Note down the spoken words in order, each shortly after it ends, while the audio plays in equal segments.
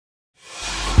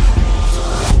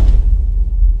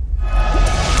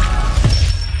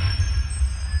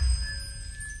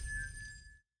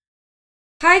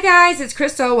Hi guys, it's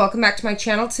Crystal. Welcome back to my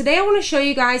channel. Today I want to show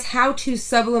you guys how to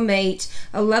sublimate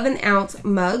 11-ounce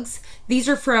mugs. These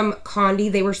are from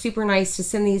Conde. They were super nice to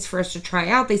send these for us to try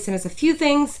out. They sent us a few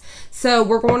things. So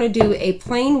we're going to do a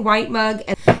plain white mug.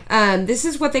 And this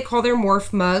is what they call their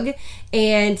Morph mug.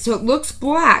 And so it looks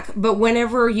black, but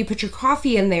whenever you put your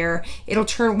coffee in there, it'll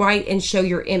turn white and show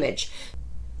your image.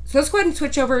 So let's go ahead and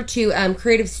switch over to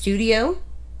Creative Studio.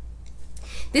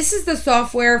 This is the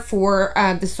software for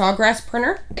the Sawgrass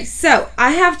printer. So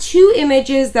I have two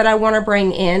images that I want to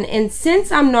bring in, and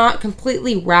since I'm not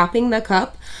completely wrapping the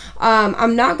cup,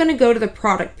 I'm not going to go to the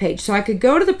product page. So I could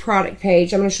go to the product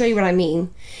page. I'm going to show you what I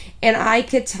mean, and I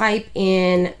could type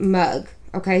in mug.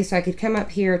 Okay, so I could come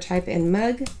up here, type in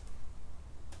mug,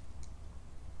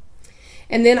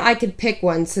 and then I could pick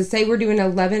one. So say we're doing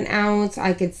 11 ounce,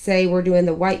 I could say we're doing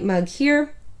the white mug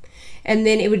here. And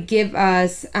then it would give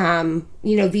us,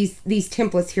 you know, these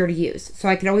templates here to use. So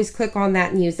I could always click on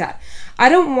that and use that. I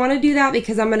don't want to do that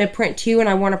because I'm going to print two and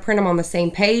I want to print them on the same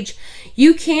page.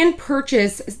 You can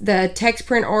purchase the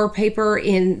TexPrint-R paper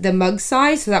in the mug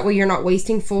size, so that way you're not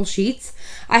wasting full sheets.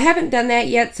 I haven't done that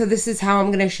yet, so this is how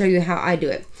I'm going to show you how I do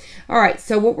it. All right,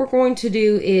 so what we're going to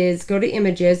do is go to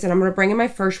images, and I'm going to bring in my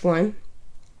first one.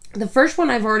 The first one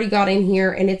I've already got in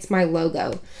here, and it's my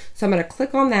logo. So I'm going to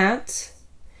click on that.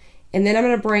 And then I'm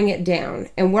going to bring it down.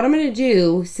 And what I'm going to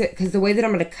do, because the way that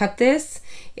I'm going to cut this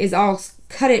is I'll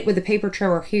cut it with a paper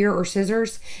trimmer here or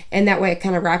scissors, and that way it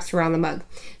kind of wraps around the mug.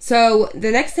 So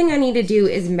the next thing I need to do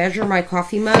is measure my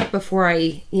coffee mug before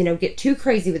I, get too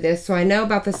crazy with this, so I know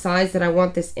about the size that I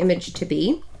want this image to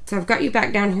be. So I've got you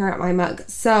back down here at my mug.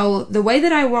 So the way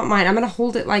that I want mine, I'm going to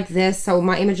hold it like this, so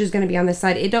my image is going to be on this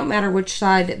side. It don't matter which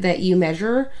side that you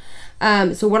measure.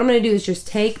 So what I'm going to do is just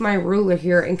take my ruler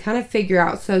here and kind of figure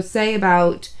out, so say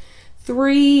about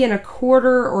 3 1/4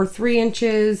 or 3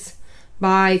 inches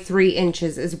by 3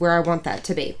 inches is where I want that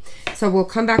to be. So we'll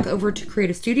come back over to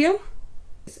Creative Studio.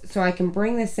 So I can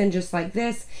bring this in just like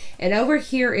this. And over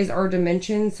here is our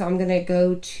dimensions. So I'm going to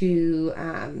go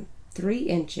to 3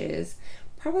 inches,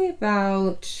 probably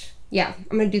about, yeah,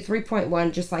 I'm going to do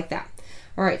 3.1 just like that.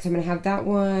 All right, so I'm going to have that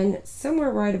one somewhere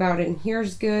right about in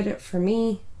here's good for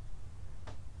me,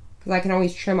 because I can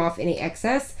always trim off any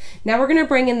excess. Now we're going to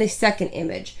bring in the second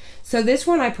image. So this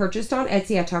one I purchased on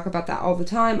Etsy. I talk about that all the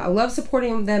time. I love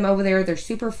supporting them over there. They're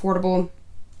super affordable.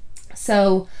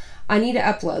 So I need to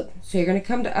upload. So you're going to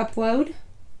come to upload,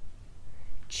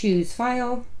 choose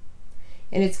file,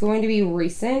 and it's going to be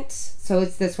recent. So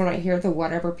it's this one right here, the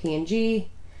whatever PNG.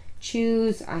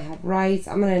 Choose, I have rights.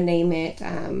 I'm going to name it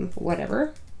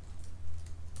whatever.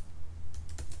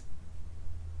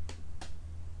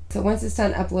 So once it's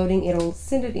done uploading, it'll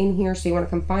send it in here, so you want to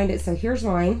come find it. So here's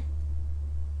mine.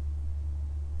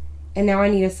 And now I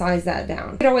need to size that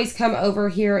down. You could always come over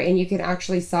here and you can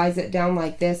actually size it down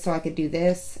like this, so I could do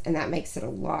this, and that makes it a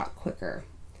lot quicker.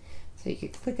 So you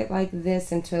could click it like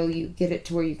this until you get it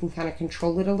to where you can kind of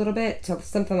control it a little bit, so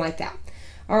something like that.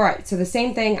 All right, so the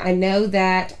same thing, I know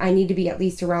that I need to be at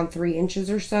least around 3 inches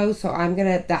or so, so I'm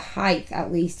gonna, the height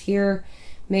at least here,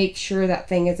 make sure that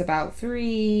thing is about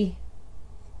 3,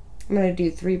 I'm going to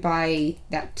do 3 by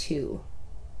that 2.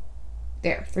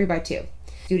 There, 3 by 2.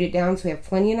 Scoot it down so we have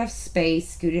plenty enough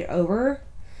space. Scoot it over.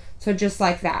 So just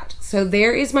like that. So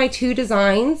there is my two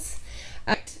designs.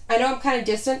 I know I'm kind of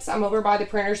distant. I'm over by the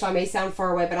printer, so I may sound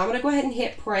far away, but I'm going to go ahead and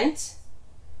hit print.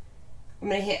 I'm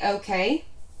going to hit OK.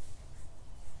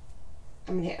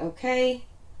 I'm going to hit OK.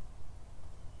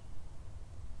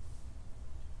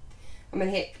 I'm going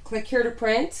to hit click here to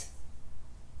print.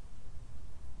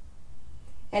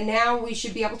 And now we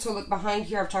should be able to look behind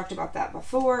here. I've talked about that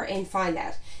before and find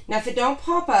that. Now if it don't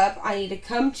pop up, I need to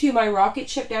come to my rocket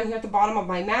ship down here at the bottom of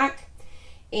my Mac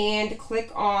and click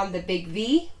on the big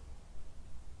V.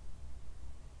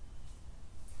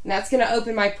 And that's going to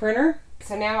open my printer.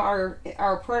 So now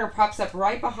our printer pops up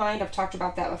right behind. I've talked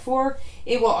about that before.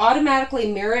 It will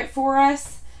automatically mirror it for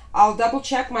us. I'll double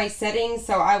check my settings.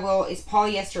 So it's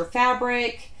polyester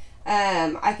fabric.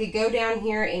 I could go down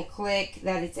here and click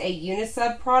that it's a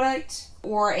unisub product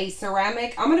or a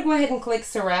ceramic. I'm going to go ahead and click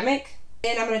ceramic,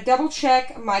 and I'm going to double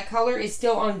check my color is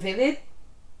still on vivid,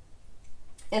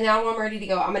 and now I'm ready to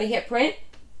go. I'm going to hit print.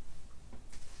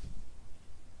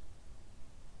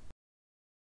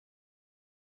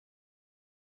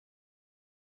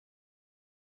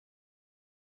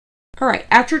 Alright,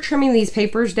 after trimming these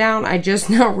papers down, I just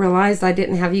now realized I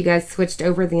didn't have you guys switched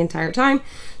over the entire time.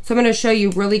 So I'm going to show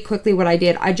you really quickly what I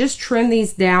did. I just trimmed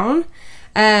these down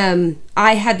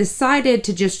I had decided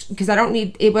to just, because I don't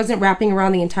need, it wasn't wrapping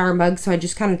around the entire mug, so I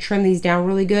just kind of trimmed these down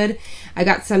really good. I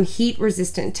got some heat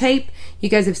resistant tape. You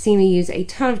guys have seen me use a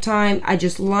ton of time. I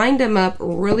just lined them up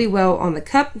really well on the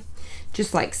cup,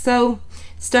 just like so.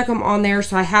 Stuck them on there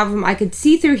so I have them. I could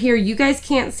see through here. You guys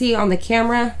can't see on the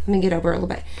camera. Let me get over a little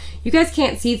bit. You guys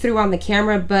can't see through on the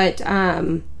camera, but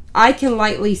I can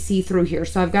lightly see through here.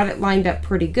 So I've got it lined up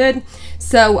pretty good.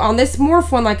 So on this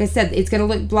Morph one, like I said, it's going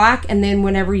to look black, and then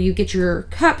whenever you get your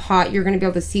cup hot, you're going to be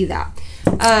able to see that.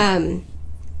 And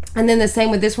then the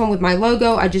same with this one with my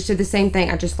logo. I just did the same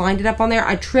thing. I just lined it up on there.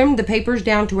 I trimmed the papers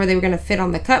down to where they were going to fit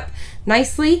on the cup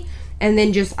nicely. And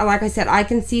then just, like I said, I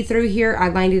can see through here. I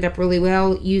lined it up really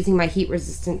well using my heat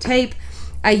resistant tape.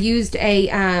 I used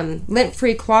a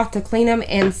lint-free cloth to clean them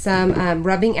and some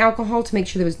rubbing alcohol to make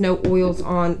sure there was no oils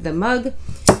on the mug.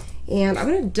 And I'm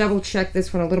going to double check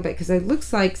this one a little bit because it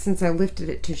looks like since I lifted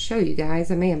it to show you guys,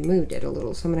 I may have moved it a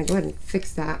little. So I'm going to go ahead and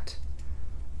fix that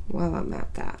while I'm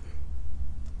at that.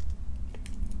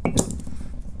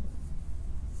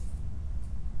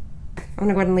 I'm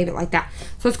gonna go ahead and leave it like that.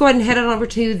 So let's go ahead and head on over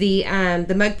to the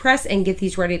mug press and get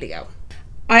these ready to go.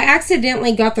 I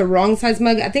accidentally got the wrong size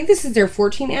mug. I think this is their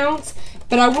 14 ounce,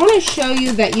 but I want to show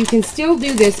you that you can still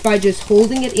do this by just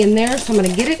holding it in there. So I'm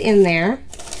gonna get it in there,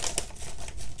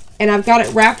 and I've got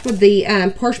it wrapped with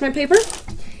the parchment paper,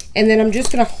 and then I'm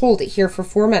just gonna hold it here for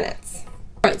 4 minutes.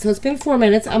 All right, so it's been 4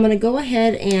 minutes. I'm gonna go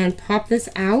ahead and pop this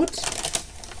out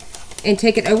and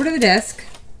take it over to the desk.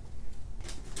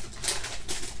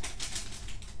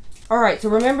 All right, so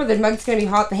remember the mug's gonna be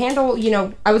hot. The handle, you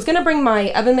know, I was gonna bring my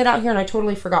oven mitt out here and I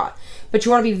totally forgot. But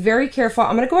you wanna be very careful.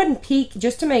 I'm gonna go ahead and peek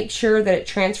just to make sure that it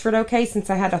transferred okay since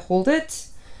I had to hold it.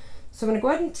 So I'm gonna go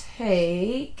ahead and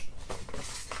take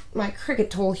my Cricut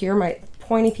tool here, my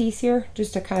pointy piece here,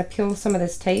 just to kind of peel some of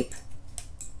this tape.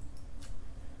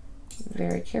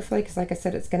 Very carefully, because like I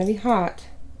said, it's gonna be hot.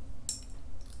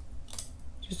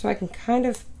 Just so I can kind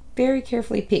of very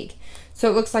carefully peek. So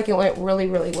it looks like it went really,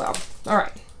 really well. All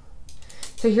right.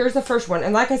 So here's the first one,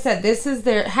 and like I said, this is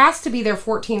their, it has to be their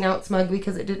 14 ounce mug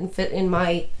because it didn't fit in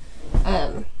my,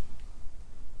 I'm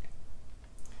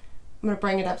gonna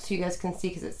bring it up so you guys can see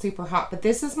because it's super hot, but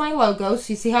this is my logo,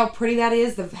 so you see how pretty that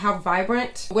is, how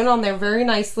vibrant. Went on there very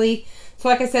nicely. So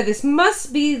like I said, this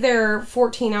must be their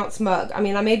 14 ounce mug. I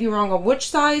mean, I may be wrong on which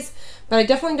size, but I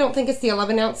definitely don't think it's the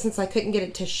 11 ounce since I couldn't get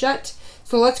it to shut.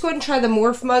 So let's go ahead and try the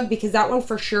Morph mug because that one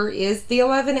for sure is the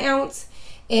 11 ounce.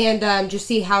 And just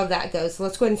see how that goes. So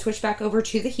let's go ahead and switch back over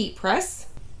to the heat press.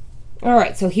 All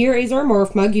right, so here is our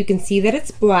Morph mug. You can see that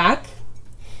it's black.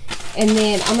 And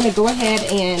then I'm gonna go ahead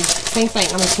and, same thing,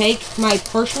 I'm gonna take my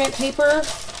parchment paper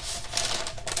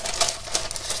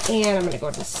and I'm gonna go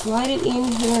ahead and slide it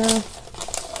in here,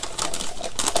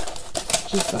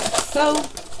 just like so.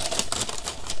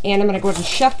 And I'm gonna go ahead and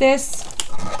shut this.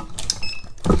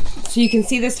 So you can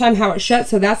see this time how it shut.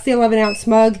 So that's the 11 ounce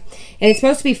mug. And it's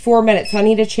supposed to be 4 minutes. So I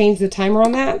need to change the timer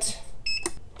on that.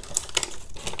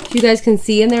 You guys can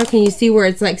see in there. Can you see where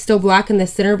it's like still black in the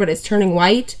center, but it's turning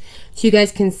white? So you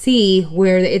guys can see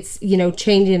where it's, you know,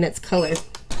 changing its color.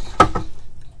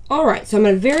 All right. So I'm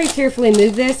going to very carefully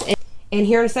move this. And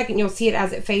here in a second, you'll see it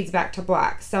as it fades back to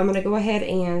black. So I'm going to go ahead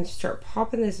and start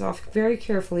popping this off very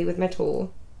carefully with my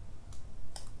tool.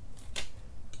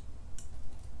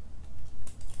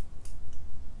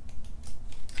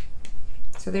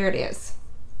 So there it is.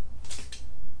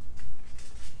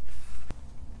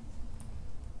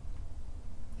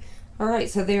 All right,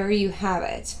 so there you have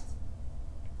it.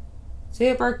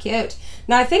 Super cute.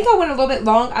 Now I think I went a little bit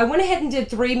long. I went ahead and did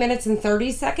 3 minutes and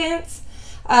 30 seconds.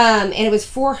 And it was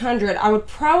 400. I would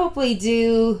probably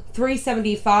do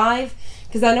 375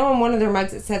 because I know on one of their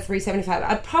mugs it said 375.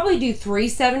 I'd probably do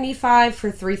 375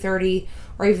 for 330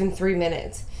 or even 3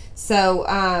 minutes.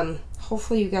 So,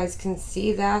 hopefully you guys can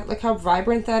see that. Look how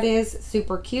vibrant that is.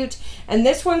 Super cute. And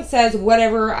this one says,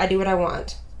 whatever, I do what I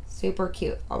want. Super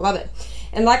cute. I love it.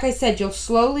 And like I said, you'll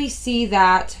slowly see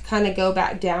that kind of go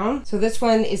back down. So this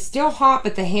one is still hot,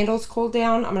 but the handle's cooled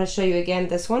down. I'm going to show you again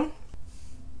this one.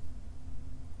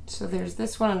 So there's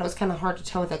this one. I know it's kind of hard to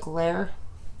tell with the glare.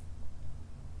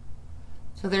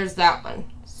 So there's that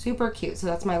one. Super cute. So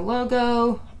that's my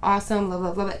logo. Awesome. Love,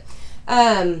 love, love it.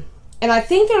 And I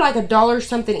think they're like $1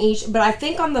 something each, but I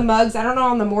think on the mugs, I don't know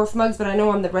on the Morph mugs, but I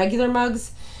know on the regular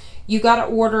mugs, you got to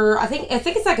order, I think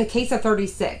it's like a case of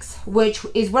 36, which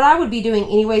is what I would be doing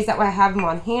anyways. That way I have them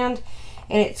on hand.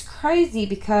 And it's crazy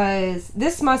because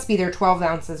this must be their 12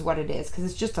 ounces what it is, because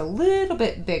it's just a little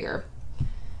bit bigger.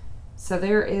 So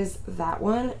there is that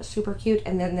one, super cute,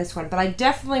 and then this one. But I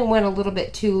definitely went a little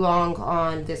bit too long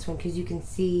on this one because you can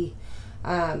see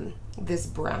this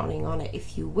browning on it,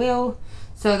 if you will.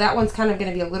 So that one's kind of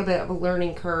going to be a little bit of a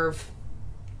learning curve.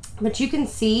 But you can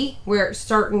see where it's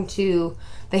starting to,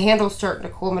 the handle's starting to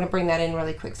cool. I'm going to bring that in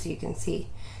really quick so you can see.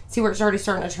 See where it's already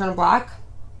starting to turn black?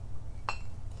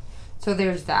 So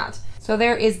there's that. So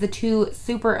there is the two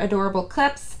super adorable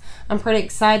cups. I'm pretty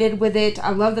excited with it.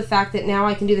 I love the fact that now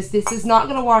I can do this. This is not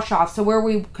going to wash off. So where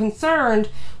we're concerned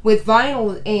with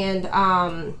vinyl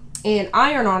and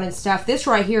iron-on and stuff, this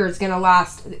right here is going to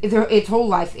last its whole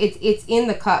life. It's in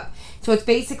the cup. So it's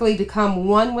basically become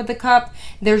one with the cup.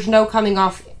 There's no coming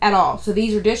off at all. So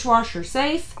these are dishwasher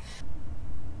safe.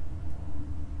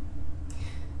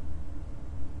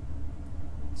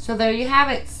 So there you have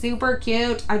it. Super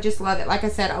cute. I just love it. Like I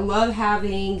said, I love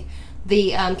having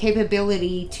the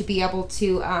capability to be able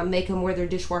to make them where they're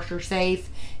dishwasher safe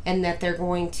and that they're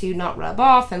going to not rub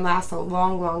off and last a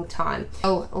long time.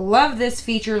 So love this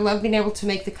feature. Love being able to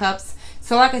make the cups.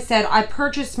 So like I said, I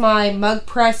purchased my mug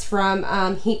press from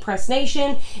Heat Press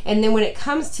Nation, and then when it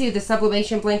comes to the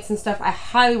sublimation blanks and stuff, I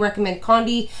highly recommend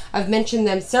Conde. I've mentioned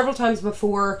them several times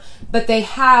before, but they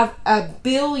have a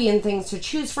billion things to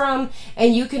choose from,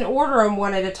 and you can order them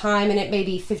one at a time, and it may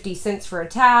be 50 cents for a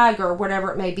tag or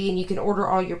whatever it may be, and you can order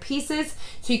all your pieces,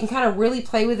 so you can kind of really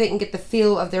play with it and get the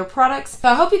feel of their products. So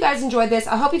I hope you guys enjoyed this.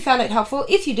 I hope you found it helpful.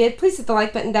 If you did, please hit the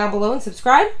like button down below and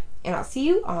subscribe, and I'll see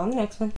you on the next one.